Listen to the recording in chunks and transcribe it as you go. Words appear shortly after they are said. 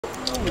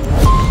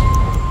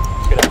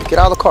Get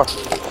out of the car.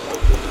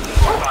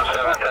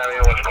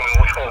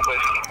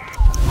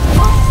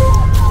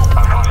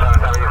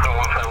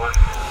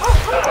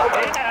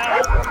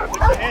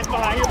 Hands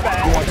behind your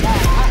back. I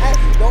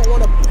actually don't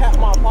want to pat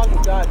my pocket,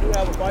 but I do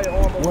have a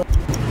firearm.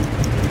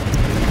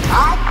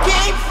 I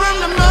came from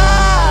the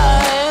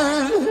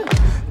mud.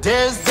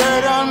 There's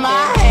dirt on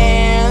my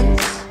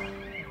hands.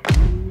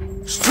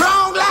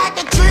 Strong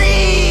like a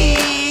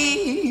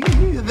tree.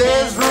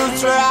 There's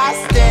roots where I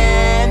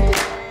stand.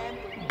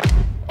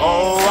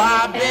 Oh,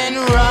 I've been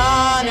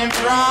running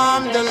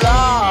from the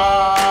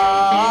law.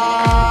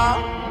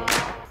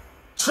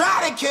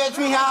 Try to catch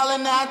me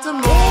howling at the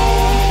moon.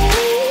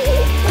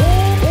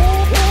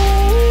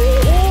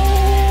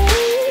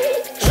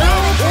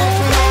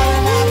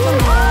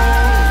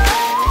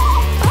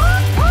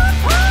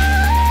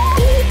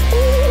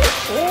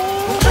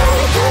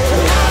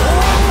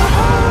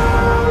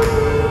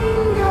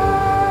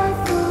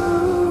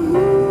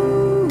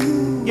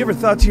 You ever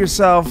thought to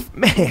yourself,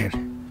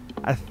 man,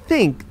 I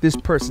think this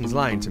person's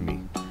lying to me.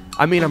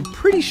 I mean, I'm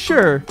pretty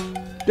sure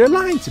they're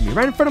lying to me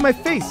right in front of my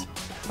face.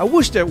 I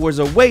wish there was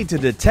a way to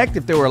detect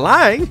if they were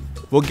lying.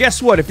 Well,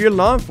 guess what? If you're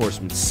law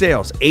enforcement,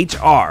 sales,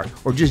 HR,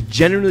 or just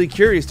genuinely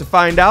curious to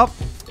find out,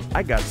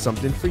 I got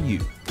something for you.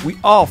 We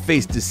all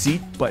face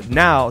deceit, but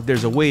now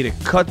there's a way to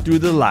cut through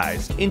the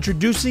lies.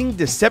 Introducing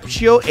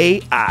Deceptio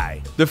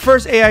AI, the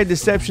first AI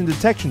deception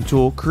detection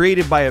tool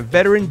created by a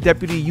veteran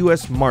deputy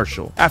U.S.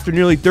 Marshal. After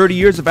nearly 30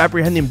 years of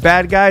apprehending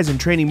bad guys and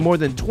training more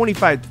than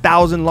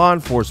 25,000 law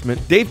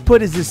enforcement, Dave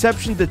put his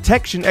deception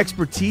detection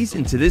expertise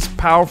into this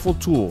powerful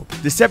tool.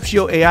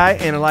 Deceptio AI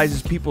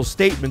analyzes people's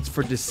statements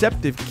for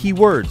deceptive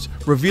keywords,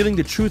 revealing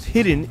the truth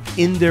hidden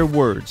in their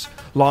words.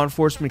 Law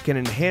enforcement can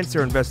enhance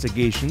their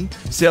investigation,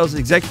 sales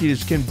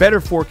executives can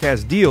better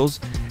forecast deals,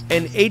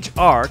 and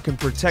HR can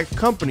protect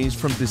companies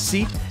from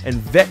deceit and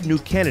vet new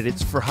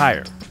candidates for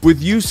hire.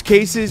 With use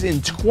cases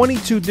in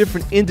 22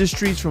 different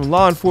industries from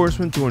law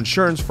enforcement to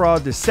insurance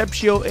fraud,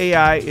 Deceptio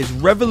AI is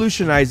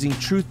revolutionizing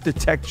truth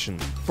detection.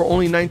 For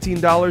only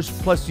 $19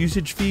 plus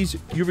usage fees,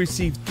 you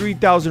receive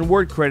 3,000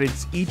 word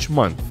credits each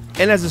month.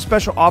 And as a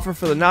special offer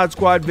for the Nod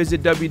Squad,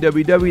 visit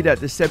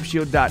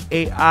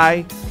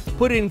www.deceptio.ai.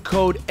 Put in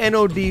code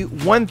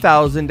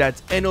NOD1000,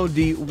 that's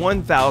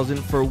NOD1000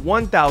 for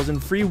 1,000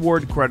 free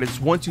word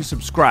credits once you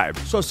subscribe.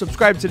 So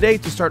subscribe today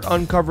to start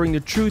uncovering the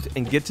truth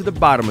and get to the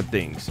bottom of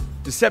things.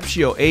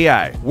 Deceptio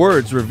AI,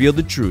 words reveal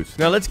the truth.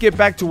 Now let's get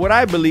back to what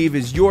I believe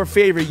is your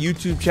favorite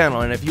YouTube channel,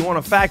 and if you want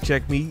to fact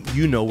check me,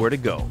 you know where to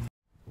go.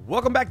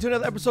 Welcome back to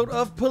another episode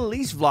of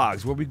Police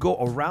Vlogs, where we go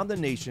around the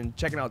nation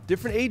checking out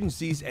different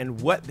agencies and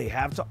what they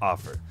have to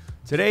offer.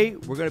 Today,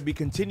 we're going to be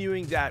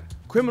continuing that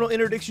criminal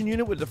interdiction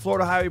unit with the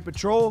Florida Highway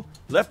Patrol.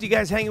 Left you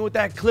guys hanging with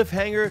that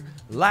cliffhanger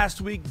last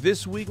week.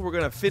 This week, we're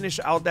going to finish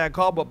out that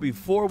call. But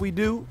before we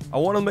do, I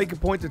want to make a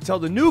point to tell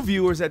the new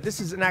viewers that this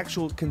is an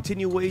actual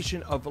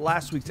continuation of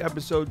last week's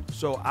episode.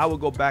 So I will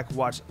go back and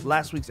watch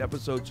last week's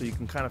episode so you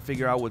can kind of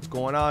figure out what's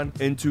going on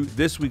into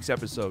this week's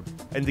episode.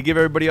 And to give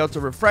everybody else a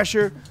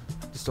refresher,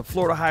 it's the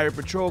Florida Highway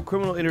Patrol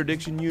Criminal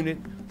Interdiction Unit.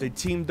 They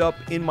teamed up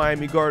in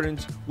Miami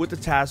Gardens with the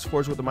task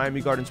force with the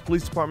Miami Gardens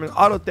Police Department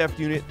Auto Theft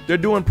Unit. They're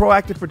doing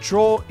proactive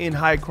patrol in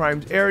high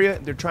crimes area.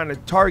 They're trying to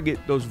target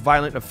those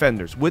violent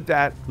offenders. With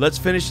that, let's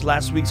finish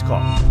last week's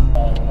call.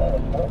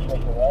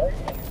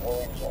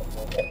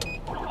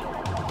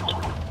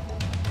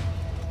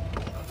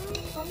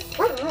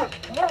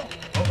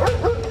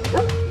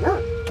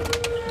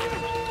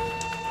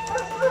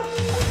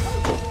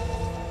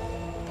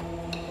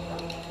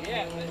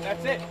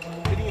 That's it.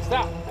 Did you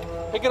stop?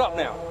 Pick it up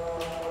now.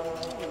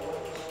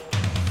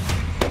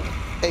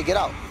 Hey, get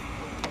out.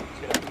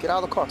 Get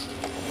out of the car.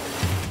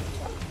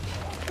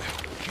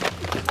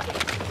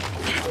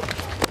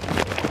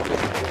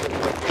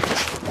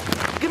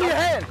 Give me your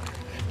hand.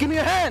 Give me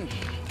your hand.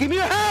 Give me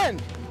your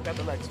hand. Got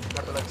the legs.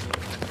 Got the legs.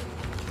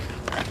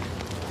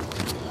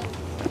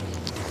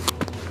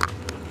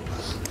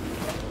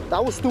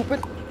 That was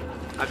stupid.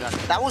 I got it.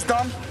 That was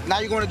dumb. Now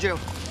you're going to jail.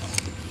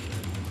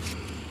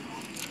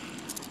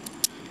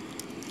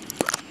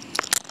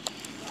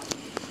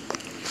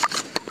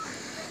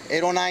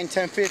 (809)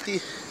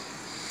 1050,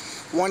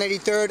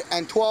 183rd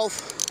and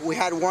 12th. We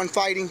had one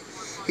fighting.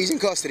 He's in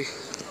custody.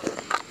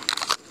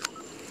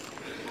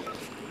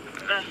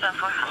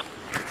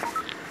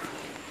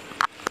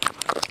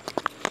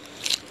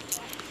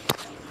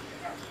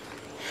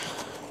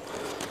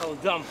 Oh,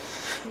 dumb.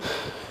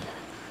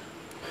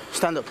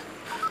 Stand up.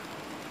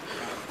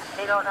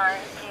 809,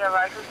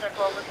 TRI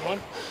 210 1,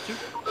 2.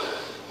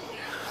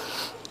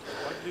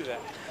 Why'd you do that?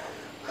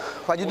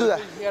 Why'd you do that?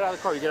 You get out of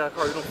the car. You get out of the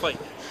car. You don't fight.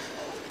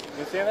 You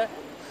understand that?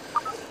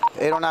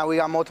 809, we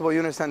got multiple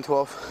units,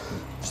 1012.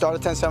 Start at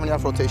 1070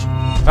 off rotation.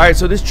 All right,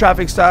 so this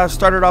traffic stop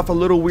started off a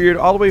little weird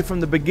all the way from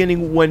the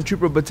beginning when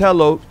Trooper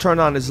Botello turned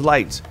on his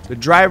lights. The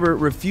driver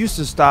refused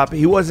to stop.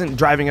 He wasn't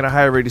driving at a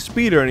high rate of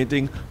speed or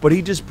anything, but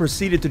he just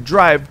proceeded to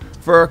drive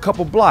for a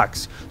couple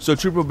blocks. So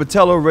Trooper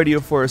Botello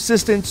radioed for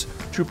assistance.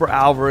 Trooper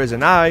Alvarez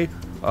and I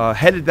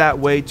headed that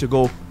way to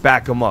go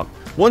back him up.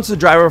 Once the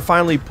driver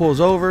finally pulls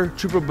over,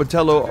 Trooper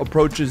Botello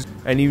approaches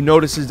and he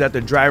notices that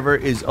the driver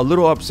is a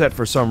little upset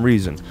for some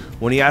reason.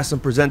 When he asks him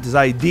to present his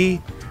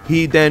ID,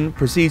 he then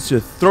proceeds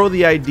to throw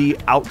the ID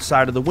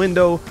outside of the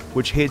window,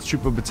 which hits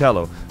Trooper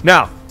Botello.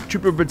 Now,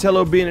 Trooper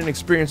Botello, being an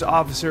experienced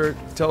officer,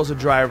 tells the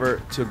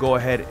driver to go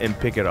ahead and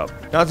pick it up.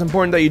 Now, it's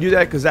important that you do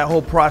that because that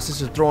whole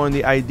process of throwing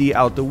the ID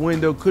out the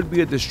window could be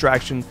a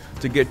distraction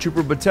to get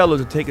Trooper Botello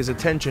to take his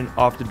attention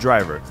off the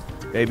driver.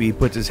 Maybe he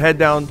puts his head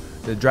down,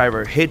 the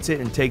driver hits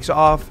it and takes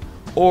off,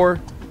 or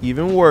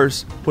even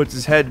worse, puts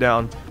his head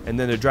down and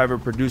then the driver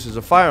produces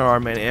a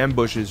firearm and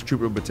ambushes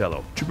Trooper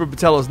Botello. Trooper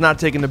Botello is not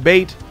taking the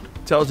bait,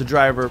 tells the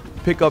driver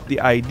pick up the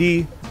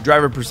ID.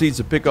 Driver proceeds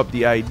to pick up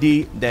the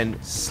ID,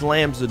 then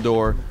slams the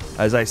door.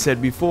 As I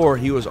said before,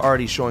 he was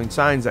already showing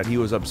signs that he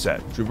was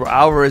upset. Trooper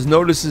Alvarez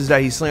notices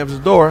that he slams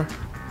the door,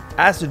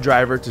 asks the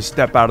driver to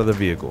step out of the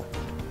vehicle.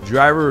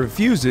 Driver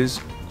refuses,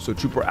 so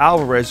Trooper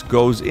Alvarez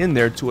goes in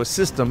there to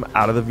assist him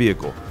out of the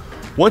vehicle.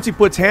 Once he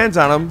puts hands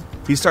on him,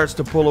 he starts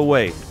to pull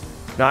away.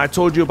 Now, I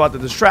told you about the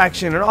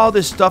distraction and all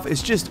this stuff.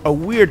 It's just a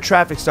weird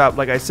traffic stop.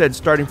 Like I said,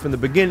 starting from the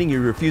beginning,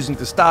 you're refusing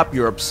to stop.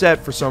 You're upset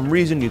for some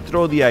reason. You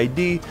throw the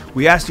ID.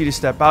 We asked you to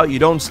step out. You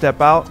don't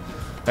step out.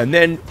 And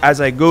then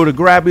as I go to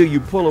grab you, you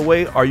pull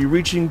away. Are you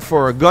reaching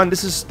for a gun?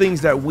 This is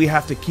things that we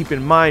have to keep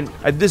in mind.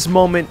 At this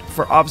moment,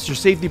 for officer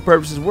safety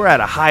purposes, we're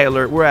at a high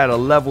alert. We're at a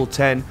level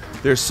 10.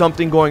 There's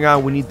something going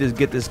on. We need to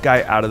get this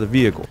guy out of the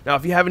vehicle. Now,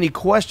 if you have any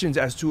questions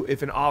as to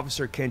if an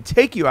officer can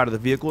take you out of the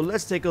vehicle,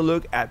 let's take a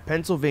look at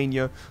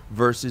Pennsylvania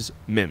versus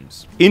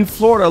Mims. In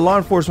Florida, law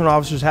enforcement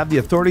officers have the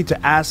authority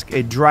to ask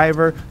a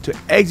driver to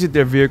exit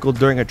their vehicle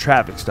during a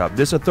traffic stop.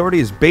 This authority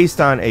is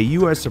based on a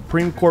U.S.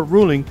 Supreme Court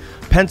ruling,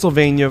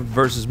 Pennsylvania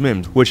versus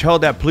Mims, which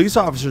held that police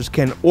officers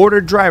can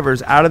order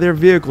drivers out of their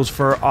vehicles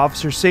for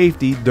officer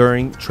safety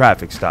during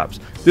traffic stops.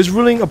 This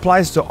ruling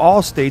applies to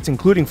all states,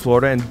 including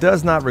Florida, and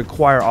does not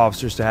require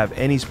officers to have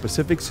any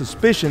specific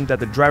suspicion that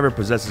the driver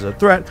possesses a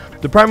threat.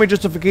 The primary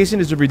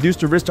justification is to reduce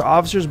the risk to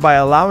officers by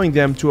allowing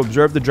them to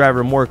observe the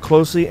driver more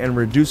closely and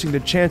reducing the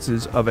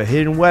chances of a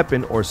hidden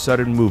weapon or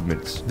sudden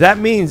movements. That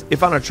means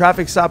if on a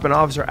traffic stop an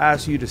officer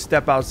asks you to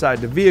step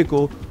outside the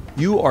vehicle,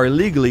 you are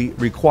legally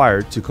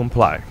required to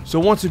comply. So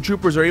once the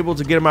troopers are able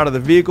to get him out of the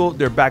vehicle,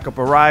 their backup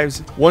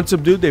arrives. Once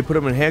subdued, they put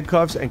him in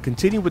handcuffs and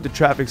continue with the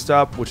traffic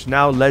stop, which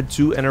now led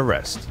to an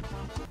arrest.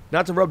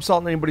 Not to rub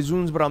salt in anybody's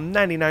wounds, but I'm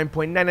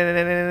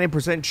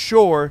 99.999%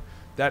 sure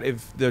that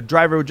if the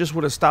driver just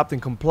would have stopped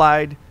and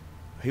complied,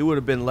 he would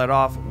have been let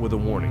off with a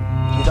warning.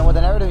 You done with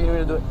the narrative? You need me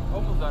to do it?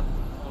 Almost done.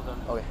 Almost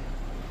done. Okay.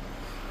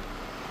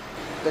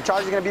 The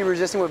charge is going to be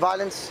resisting with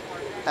violence,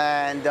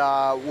 and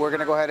we're going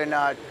to go ahead and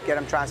get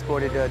him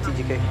transported to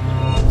TGK.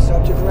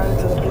 Subject ran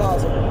into the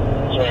plaza.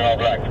 Wearing all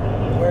black.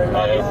 Wearing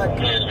all black.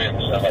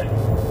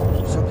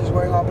 Subject's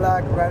wearing all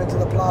black, ran into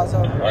the plaza.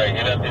 All right,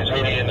 get up this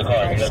hoodie in the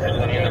car. Get up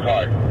this hoodie in the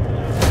car.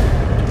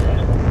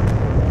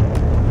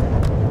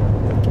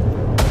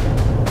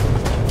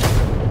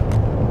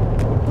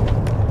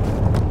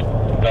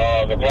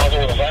 The plaza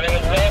where the fighting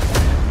is at,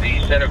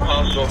 the center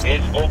console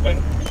is open,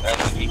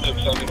 and he took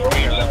something from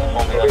here, left the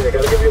phone behind. I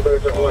gotta give you a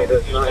better point.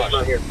 It's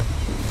not here.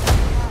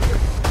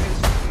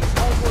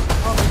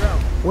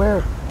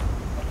 Where?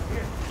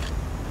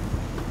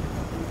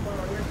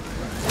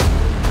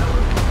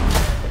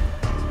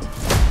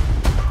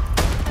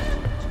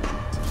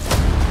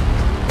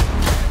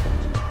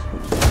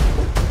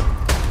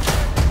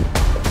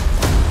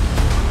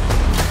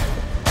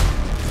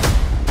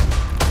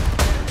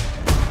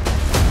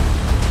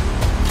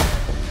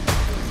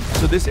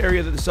 So this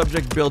area that the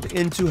subject built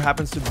into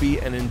happens to be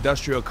an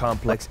industrial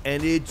complex,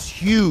 and it's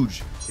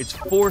huge. It's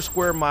 4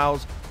 square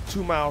miles,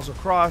 2 miles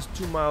across,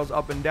 2 miles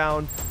up and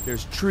down.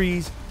 There's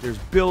trees, there's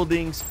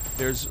buildings,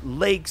 there's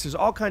lakes, there's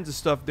all kinds of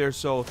stuff there.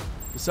 So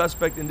the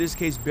suspect in this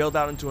case bailed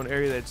out into an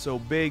area that's so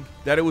big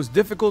that it was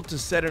difficult to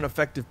set an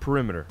effective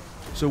perimeter.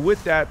 So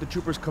with that, the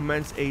troopers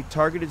commenced a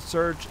targeted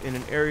search in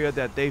an area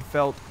that they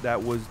felt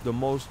that was the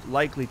most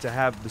likely to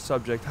have the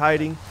subject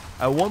hiding.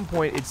 At one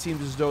point, it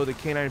seemed as though the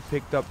canine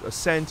picked up a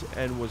scent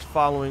and was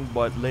following,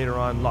 but later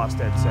on lost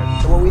that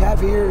scent. So what we have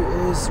here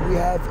is we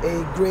have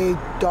a gray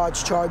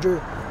Dodge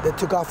Charger that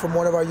took off from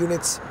one of our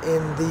units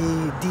in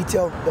the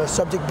detail. The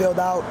subject bailed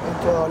out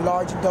into a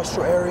large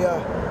industrial area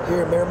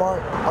here in Miramar.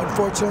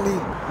 Unfortunately,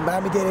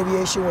 Miami-Dade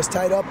Aviation was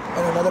tied up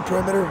in another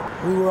perimeter.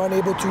 We were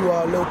unable to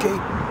locate,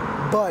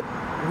 but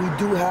we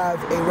do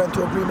have a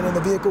rental agreement in the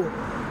vehicle.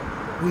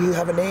 We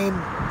have a name,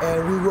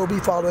 and we will be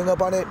following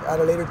up on it at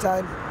a later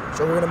time.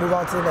 So we're gonna move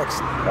on to the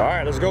next. All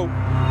right, let's go.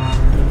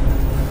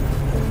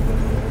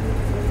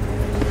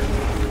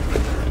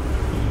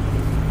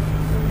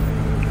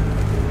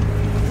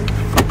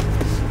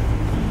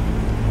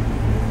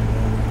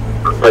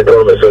 I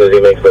told him as soon as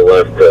he makes the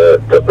left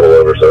to pull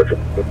over, Sergeant.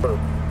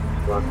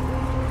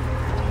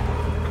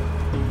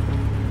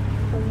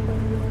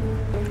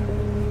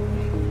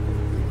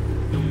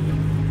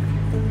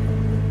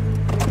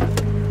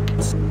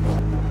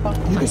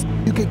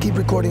 You can keep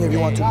recording if you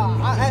want to.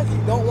 I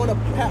actually don't want to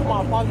pat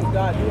my pockets,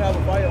 guys. You have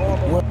a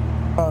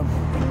firearm.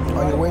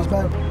 On your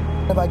waistband?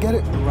 If I get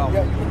it?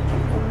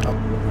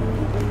 Yeah.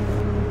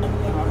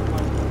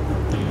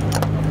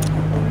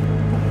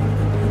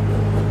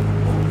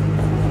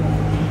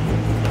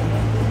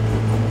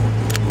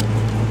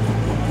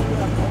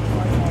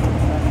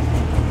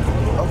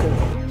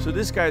 So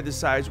this guy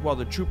decides while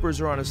the troopers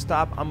are on a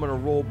stop, I'm gonna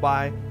roll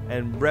by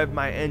and rev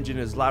my engine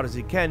as loud as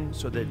he can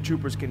so that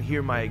troopers can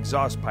hear my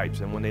exhaust pipes.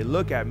 And when they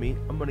look at me,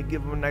 I'm gonna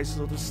give them a nice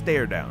little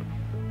stare down.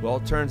 Well,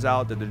 it turns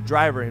out that the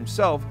driver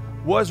himself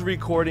was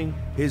recording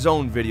his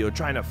own video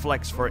trying to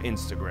flex for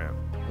Instagram.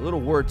 A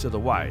little word to the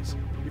wise.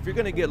 If you're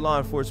gonna get law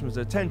enforcement's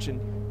attention,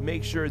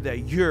 make sure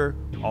that you're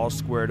all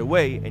squared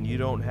away and you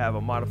don't have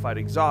a modified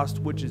exhaust,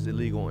 which is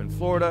illegal in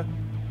Florida,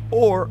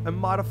 or a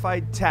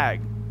modified tag.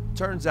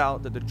 Turns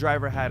out that the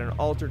driver had an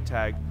altered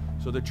tag,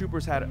 so the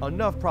troopers had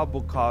enough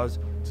probable cause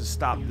to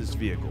stop this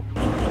vehicle.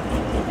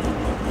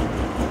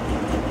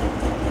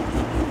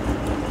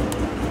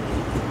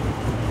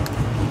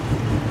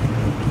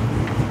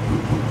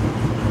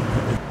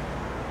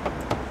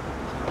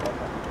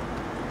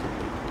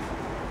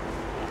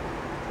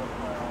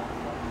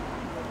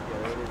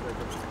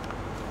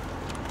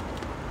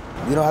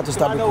 You don't have to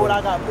stop. I know what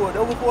I got pulled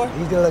over for.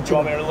 He's gonna let you. You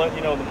want me to let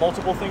you know the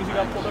multiple things you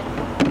got pulled over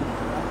for?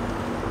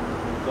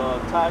 The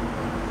tag?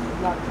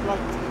 Not struck.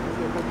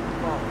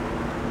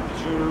 Did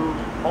you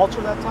alter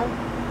that tag?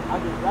 I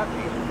just got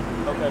it.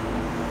 Okay.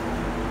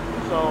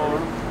 So,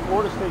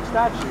 Florida state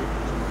statute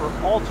for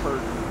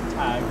altered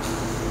tags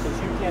says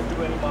you can't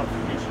do any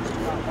modifications to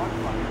your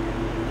modify.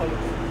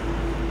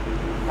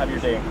 Have your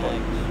day in court.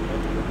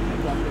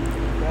 I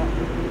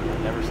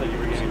never said you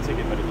were getting a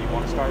ticket, but if you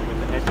want to start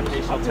with the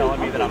educational telling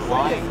me that I'm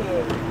lying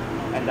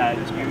and that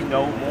you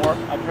know more,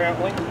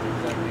 apparently,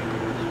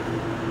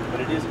 but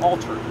it is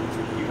altered.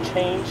 You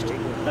changed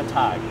the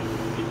tag.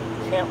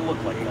 It can't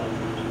look like that.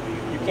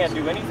 You can't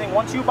do anything.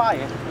 Once you buy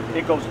it,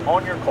 it goes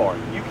on your car.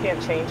 You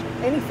can't change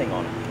anything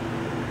on it.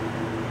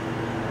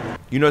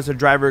 You notice the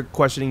driver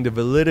questioning the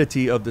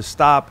validity of the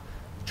stop.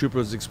 Trooper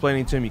was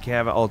explaining to him you can't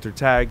have an altered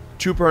tag.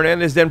 Trooper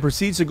Hernandez then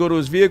proceeds to go to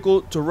his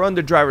vehicle to run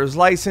the driver's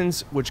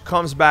license, which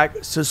comes back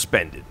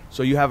suspended.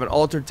 So you have an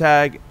altered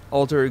tag,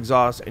 altered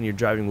exhaust, and you're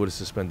driving with a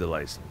suspended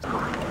license.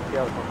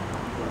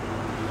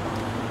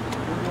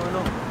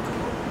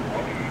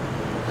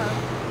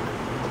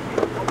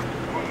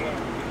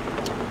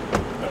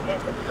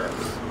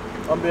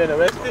 I'm being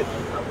arrested.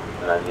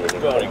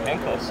 Going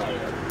handcuffs.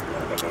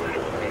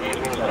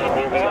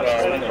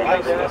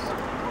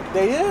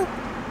 They is?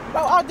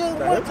 Bro, I just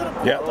went to the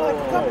court like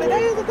a couple of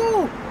days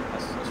ago.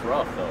 That's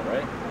rough though,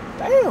 right?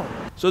 Damn.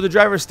 So the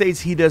driver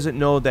states he doesn't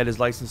know that his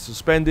license is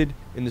suspended.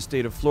 In the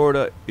state of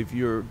Florida, if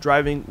you're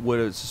driving with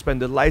a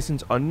suspended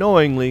license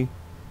unknowingly,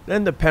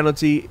 then the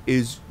penalty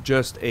is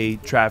just a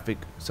traffic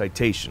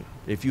citation.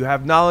 If you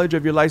have knowledge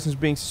of your license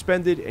being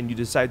suspended and you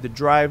decide to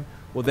drive,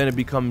 well, then it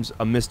becomes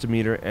a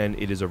misdemeanor and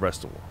it is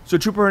arrestable. So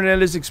Trooper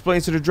Hernandez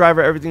explains to the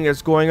driver everything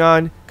that's going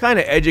on, kind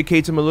of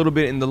educates him a little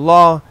bit in the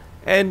law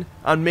and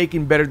on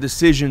making better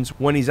decisions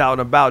when he's out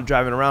and about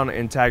driving around and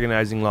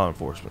antagonizing law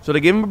enforcement. So they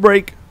gave him a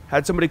break,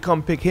 had somebody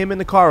come pick him in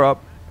the car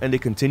up, and they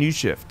continued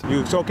shift.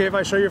 It's okay if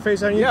I show your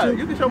face on YouTube? Yeah,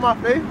 you can show my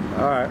face.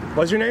 All right.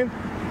 What's your name?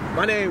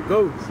 My name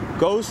Ghost.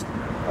 Ghost?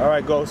 All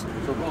right, Ghost.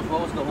 So, Ghost,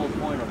 what was the whole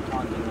point of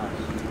taunting us?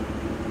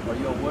 Are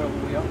you aware of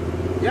who we are?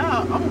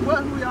 Yeah, I'm aware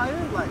of who I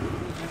am. Like,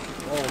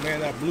 Oh, man,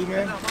 that blue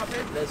man?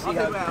 Let's see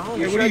how. You what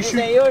sure do you this shoot?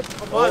 ain't yours?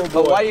 Oh, But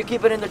boy. why you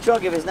keep it in the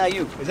truck if it's not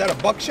you? Is that a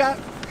buckshot?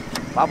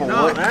 Papa,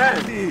 No, what? man.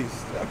 Jeez,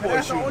 that boy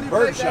That's the only shooting place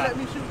bird that shot. let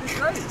me shoot this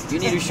straight. You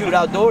need to shoot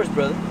outdoors,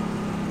 brother.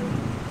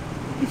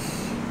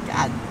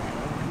 God.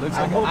 Looks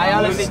like I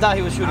honestly thought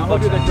he was shooting I'll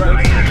do the buckshot.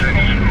 drive.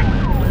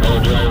 No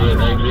driver,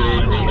 exit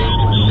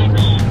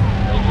 826.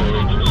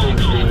 Exit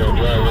 826, no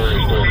driver,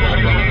 still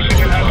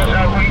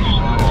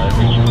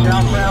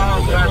southbound,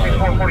 traffic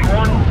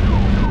 441.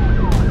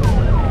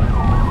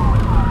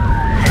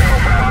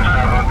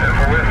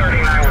 We're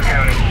 39 with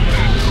county.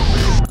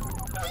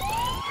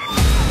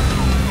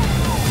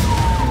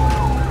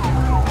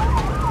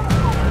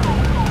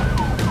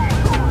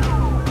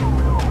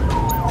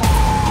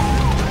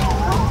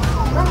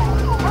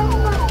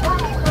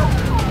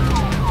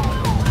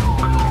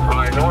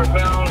 Alright,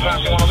 northbound,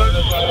 traffic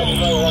 135, we'll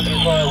go up to the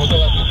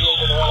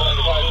open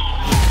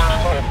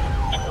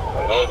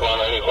 195. Northbound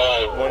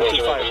 95,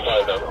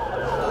 125 now.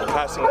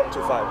 Passing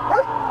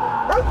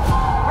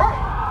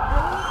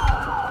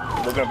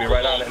 125. We're going to be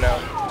right on it now.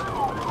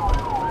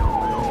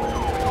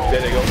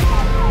 There they go.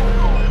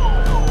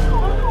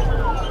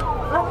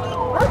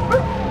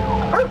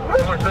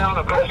 Northbound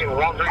approaching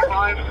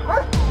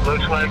 135.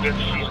 Looks like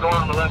he's going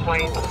on the left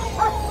lane.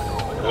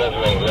 Left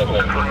lane, left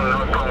lane.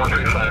 Northbound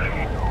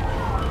 135.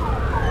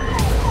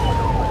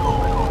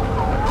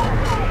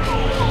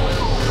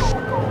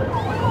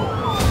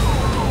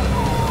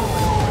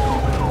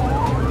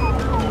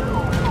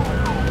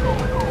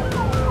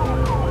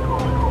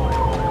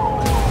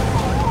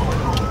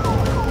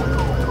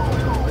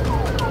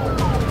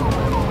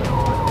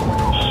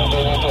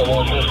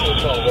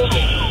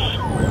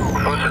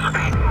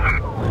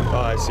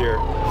 Oh, I see her.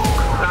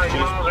 90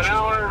 miles an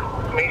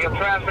hour, medium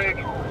traffic,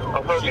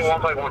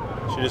 151.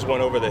 She just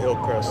went over the hill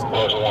crest.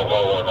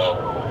 151 now.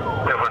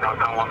 Different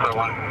northbound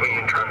 151.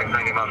 Medium traffic,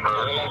 90 miles per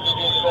hour.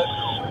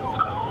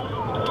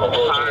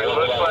 Alright,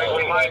 looks like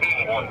we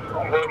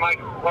might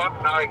walk.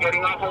 Alright,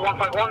 getting off of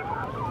 151.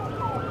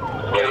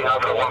 Getting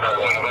off of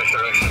 151, west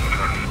direction.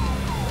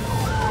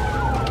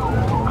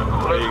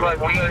 Looks like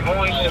we are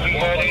going to be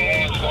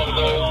heading from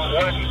the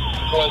west.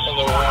 From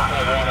the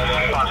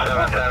 151 on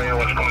 7th Avenue,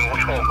 what's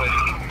going,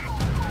 please?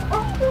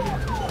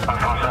 On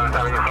 7th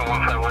Avenue from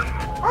 151.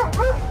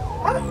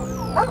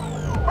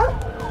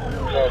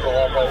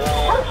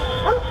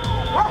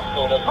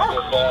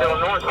 Still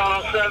northbound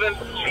on 7,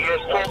 CS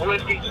 12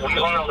 Whiskey. We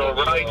are on the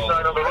right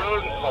side of the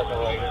road.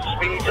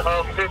 Speeds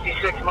of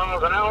 56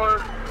 miles an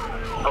hour.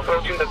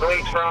 Approaching the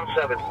Glades from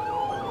 7.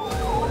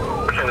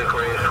 Approaching the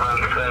Glades from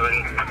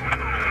 7.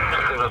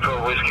 Still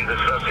 12 Whiskey, the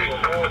subject.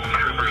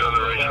 Troopers on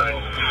the right side.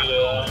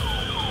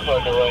 Yeah, on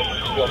the right.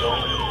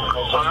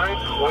 Alright,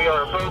 we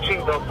are approaching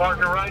the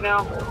partner right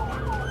now.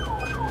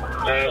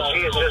 And she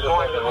is just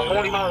going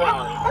 40 miles an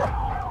hour.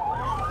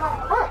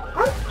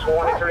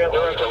 23 on the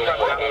right.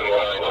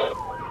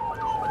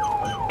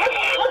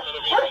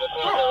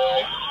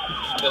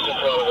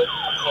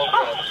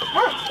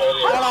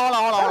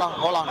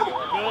 Hold on.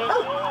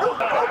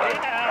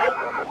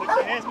 Put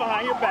your hands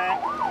behind your back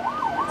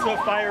until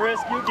fire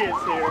rescue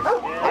gets here.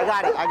 Yeah.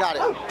 I got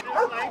it.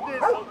 Just like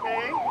this,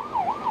 okay?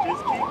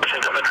 Just keep...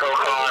 The patrol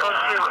car,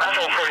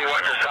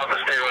 441 to south of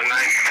State Road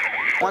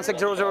 9.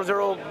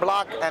 16000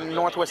 block and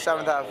northwest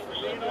 7th Ave.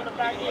 Lean on the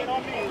back, lean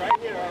on me, right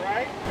here, all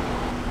right?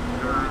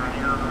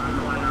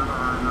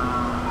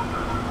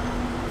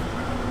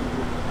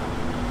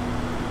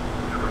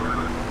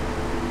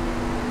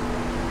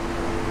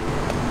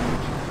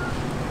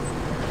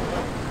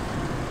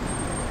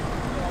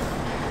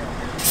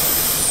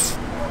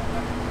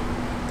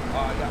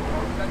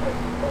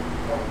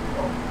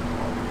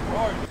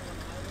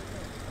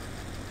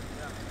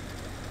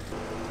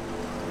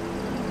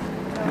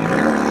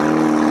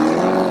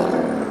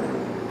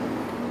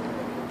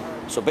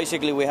 So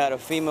basically we had a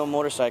female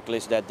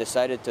motorcyclist that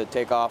decided to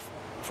take off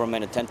from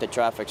an attempted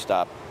traffic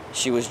stop.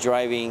 She was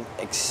driving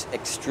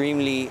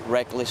extremely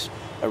reckless,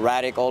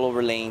 erratic, all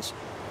over lanes.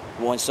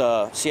 Once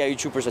CIU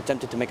troopers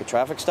attempted to make a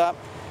traffic stop,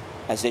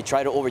 as they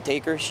tried to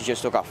overtake her, she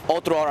just took off. All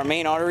throughout our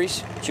main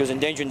arteries, she was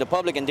endangering the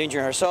public,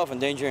 endangering herself,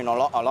 endangering our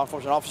law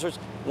enforcement officers.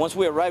 Once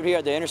we arrived here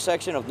at the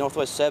intersection of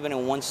Northwest 7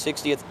 and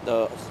 160th,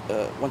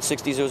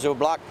 16000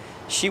 block,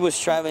 she was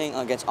traveling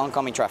against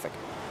oncoming traffic.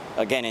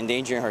 Again,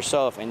 endangering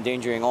herself,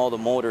 endangering all the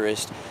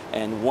motorists.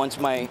 And once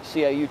my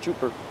CIU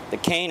trooper, the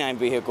canine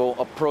vehicle,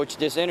 approached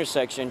this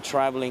intersection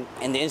traveling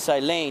in the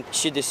inside lane,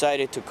 she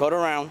decided to cut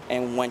around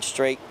and went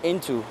straight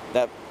into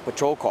that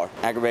patrol car,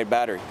 aggravated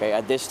battery. Okay,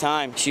 at this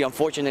time, she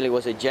unfortunately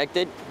was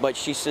ejected, but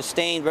she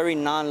sustained very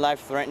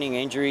non-life-threatening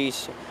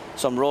injuries,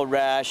 some road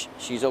rash.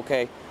 She's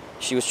okay.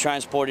 She was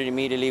transported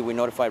immediately. We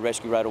notified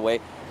rescue right away.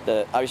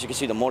 Obviously, you can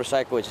see the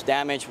motorcycle is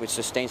damaged, which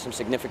sustained some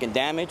significant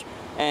damage,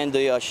 and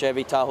the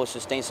Chevy Tahoe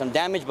sustained some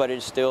damage, but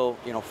it's still,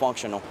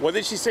 functional. What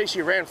did she say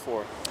she ran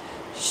for?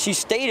 She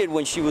stated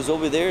when she was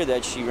over there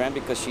that she ran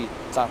because she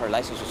thought her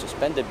license was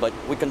suspended, but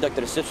we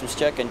conducted a systems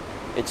check and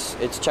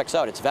it checks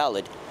out, it's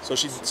valid. So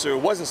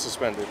it wasn't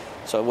suspended?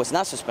 So it was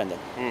not suspended.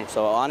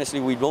 So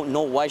honestly, we don't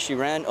know why she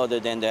ran, other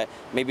than that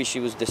maybe she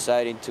was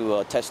deciding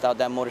to test out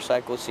that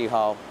motorcycle, see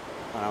how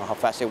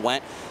fast it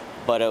went.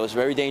 But it was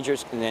very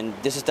dangerous, and then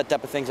this is the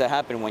type of things that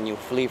happen when you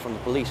flee from the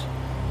police.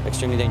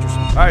 Extremely dangerous.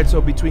 All right,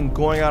 so between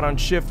going out on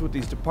shift with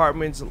these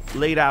departments,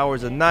 late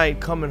hours of night,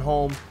 coming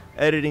home,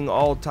 editing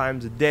all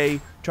times of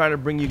day, trying to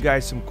bring you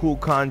guys some cool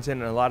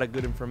content and a lot of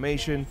good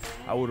information,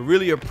 I would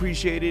really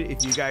appreciate it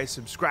if you guys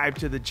subscribe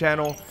to the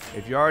channel.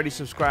 If you're already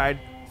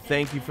subscribed,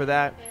 thank you for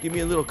that. Give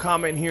me a little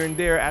comment here and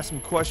there, ask some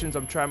questions.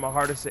 I'm trying my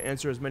hardest to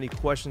answer as many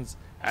questions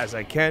as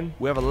I can.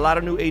 We have a lot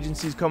of new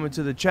agencies coming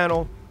to the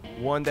channel.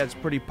 One that's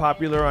pretty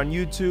popular on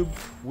YouTube.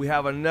 We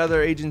have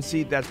another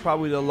agency that's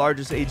probably the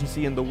largest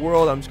agency in the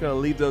world. I'm just gonna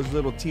leave those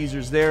little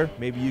teasers there.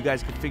 Maybe you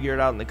guys can figure it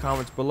out in the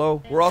comments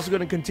below. We're also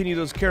gonna continue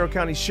those Carroll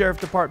County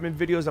Sheriff Department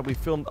videos that we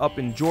filmed up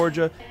in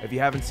Georgia. If you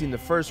haven't seen the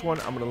first one,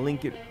 I'm gonna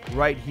link it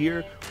right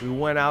here. We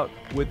went out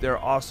with their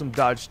awesome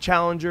Dodge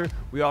Challenger.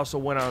 We also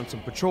went on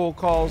some patrol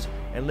calls,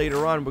 and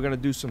later on we're gonna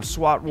do some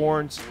SWAT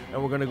warrants,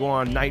 and we're gonna go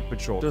on night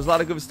patrol. There's a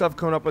lot of good stuff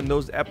coming up in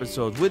those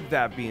episodes. With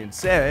that being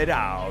said,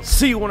 I'll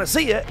see you when I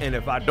see you, and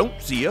if I don't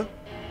see you,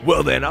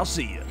 well then I'll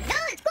see you.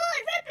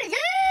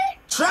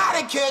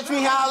 Try to catch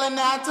me howling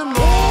at the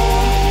moon.